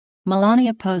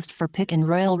Melania posed for pic in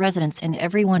royal residence and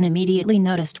everyone immediately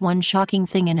noticed one shocking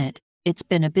thing in it. It's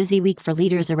been a busy week for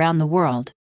leaders around the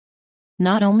world.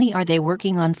 Not only are they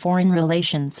working on foreign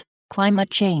relations,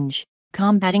 climate change,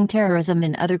 combating terrorism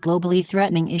and other globally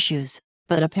threatening issues,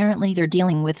 but apparently they're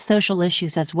dealing with social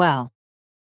issues as well.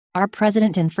 Our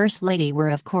President and First Lady were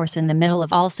of course in the middle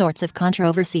of all sorts of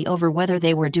controversy over whether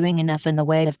they were doing enough in the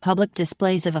way of public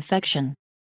displays of affection.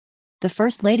 The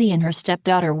First Lady and her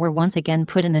stepdaughter were once again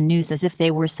put in the news as if they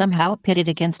were somehow pitted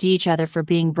against each other for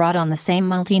being brought on the same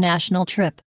multinational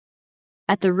trip.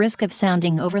 At the risk of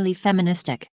sounding overly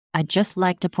feministic, I'd just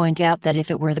like to point out that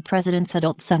if it were the President's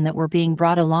adult son that were being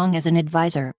brought along as an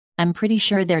advisor, I'm pretty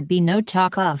sure there'd be no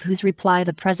talk of who's reply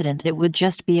the President. It would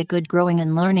just be a good growing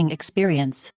and learning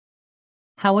experience.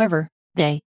 However,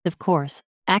 they, of course,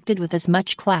 acted with as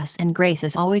much class and grace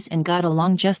as always and got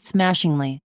along just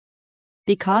smashingly.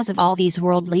 Because of all these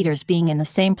world leaders being in the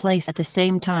same place at the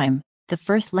same time, the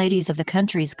First Ladies of the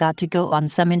countries got to go on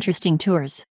some interesting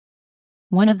tours.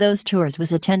 One of those tours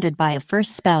was attended by a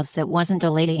first spouse that wasn't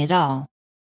a lady at all.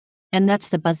 And that's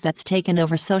the buzz that's taken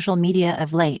over social media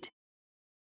of late.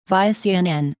 Via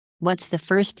CNN, what's the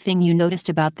first thing you noticed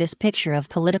about this picture of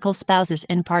political spouses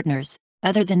and partners,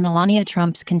 other than Melania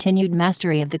Trump's continued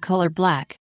mastery of the color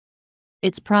black?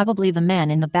 It's probably the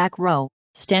man in the back row,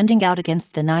 standing out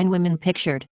against the 9 women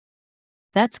pictured.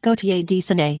 That's Gauthier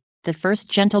Destenay, the First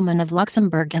Gentleman of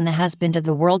Luxembourg and the husband of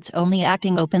the world's only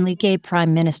acting openly gay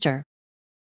Prime Minister.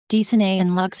 Destenay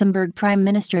and Luxembourg Prime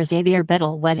Minister Xavier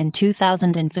Bettel wed in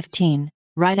 2015,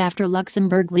 right after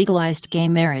Luxembourg legalized gay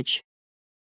marriage.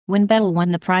 When Bettel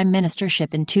won the Prime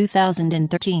Ministership in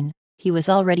 2013, he was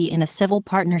already in a civil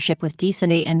partnership with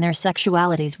Destenay and their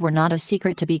sexualities were not a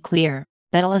secret. To be clear,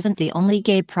 Bettel isn't the only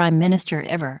gay Prime Minister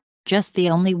ever, just the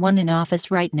only one in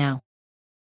office right now.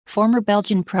 Former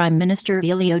Belgian Prime Minister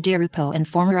Elio de Rupo and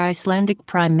former Icelandic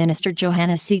Prime Minister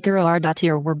Sigur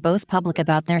ttir were both public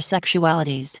about their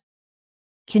sexualities.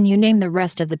 Can you name the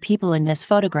rest of the people in this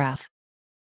photograph?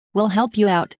 We'll help you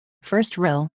out. First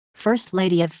row, First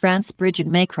Lady of France Brigitte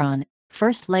Macron,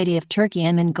 First Lady of Turkey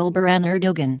Emine Gulbaran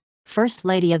Erdogan, First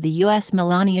Lady of the US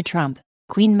Melania Trump,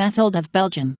 Queen Mathilde of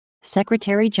Belgium,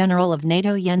 Secretary General of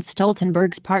NATO Jens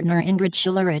Stoltenberg's partner Ingrid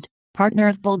Schulerud, partner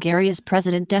of Bulgaria's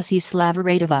President Desislava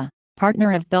Radeva,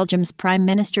 partner of Belgium's Prime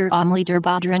Minister Amelie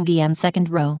Derbaudrenghien. Second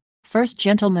row, First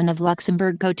Gentleman of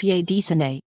Luxembourg Gauthier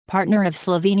Destenay, partner of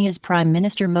Slovenia's Prime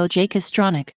Minister J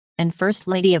and First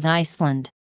Lady of Iceland,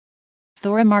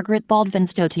 Thora Margaret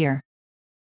Baldvinsdottir.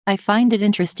 I find it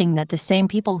interesting that the same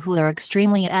people who are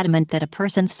extremely adamant that a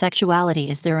person's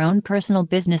sexuality is their own personal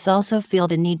business also feel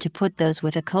the need to put those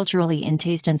with a culturally in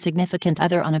taste and significant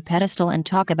other on a pedestal and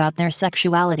talk about their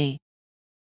sexuality.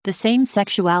 The same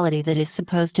sexuality that is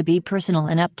supposed to be personal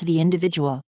and up to the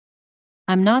individual.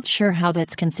 I'm not sure how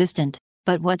that's consistent,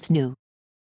 but what's new?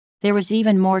 There was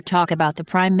even more talk about the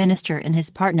Prime Minister and his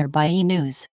partner by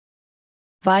E-News.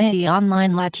 Via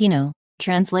e-online Latino,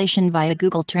 translation via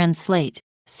Google Translate.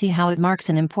 See how it marks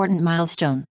an important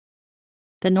milestone.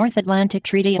 The North Atlantic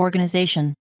Treaty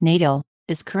Organization, NATO,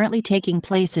 is currently taking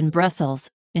place in Brussels,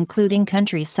 including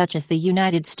countries such as the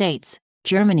United States,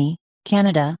 Germany,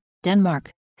 Canada, Denmark,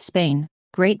 Spain,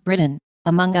 Great Britain,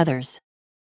 among others.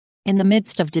 In the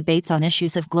midst of debates on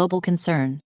issues of global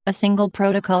concern, a single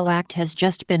protocol act has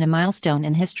just been a milestone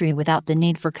in history without the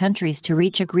need for countries to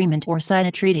reach agreement or sign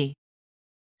a treaty.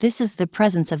 This is the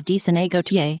presence of Destenay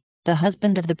Gauthier, the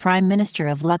husband of the Prime Minister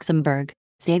of Luxembourg,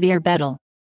 Xavier Bettel.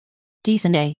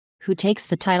 Destenay, who takes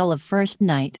the title of First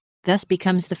Knight, thus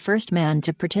becomes the first man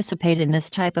to participate in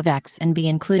this type of acts and be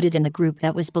included in the group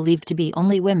that was believed to be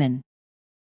only women.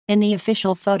 In the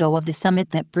official photo of the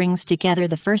summit that brings together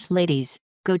the First Ladies,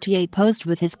 Gauthier posed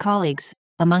with his colleagues,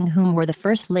 among whom were the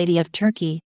First Lady of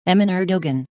Turkey, Emine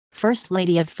Erdogan, First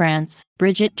Lady of France,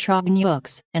 Brigitte,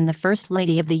 and the First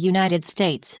Lady of the United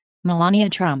States, Melania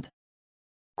Trump.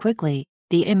 Quickly,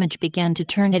 the image began to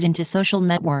turn it into social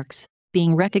networks,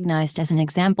 being recognized as an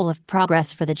example of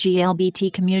progress for the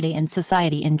GLBT community and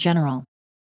society in general.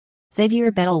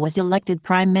 Xavier Bettel was elected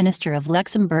Prime Minister of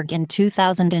Luxembourg in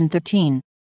 2013.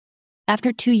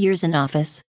 After 2 years in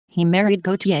office, he married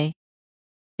Gauthier.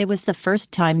 It was the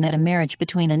first time that a marriage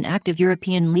between an active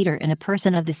European leader and a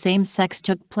person of the same sex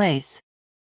took place.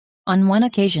 On one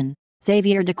occasion,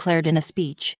 Xavier declared in a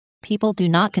speech, "People do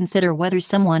not consider whether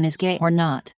someone is gay or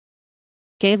not."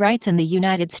 Gay rights in the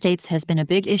United States has been a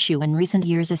big issue in recent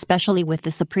years, especially with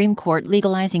the Supreme Court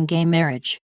legalizing gay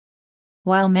marriage.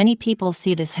 While many people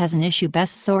see this as an issue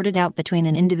best sorted out between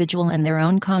an individual and their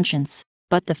own conscience,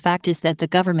 but the fact is that the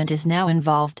government is now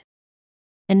involved.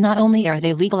 And not only are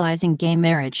they legalizing gay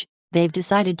marriage, they've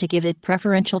decided to give it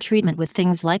preferential treatment with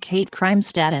things like hate crime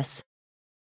status.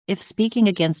 If speaking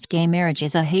against gay marriage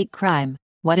is a hate crime,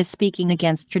 what is speaking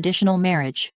against traditional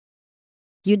marriage?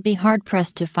 You'd be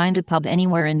hard-pressed to find a pub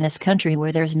anywhere in this country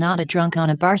where there's not a drunk on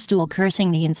a bar stool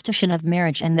cursing the institution of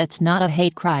marriage, and that's not a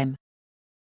hate crime.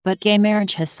 But gay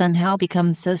marriage has somehow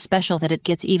become so special that it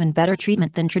gets even better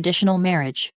treatment than traditional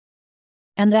marriage.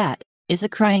 And that is a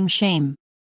crying shame.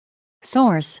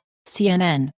 Source: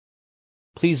 CNN.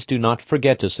 Please do not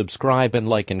forget to subscribe and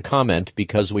like and comment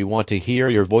because we want to hear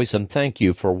your voice, and thank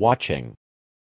you for watching.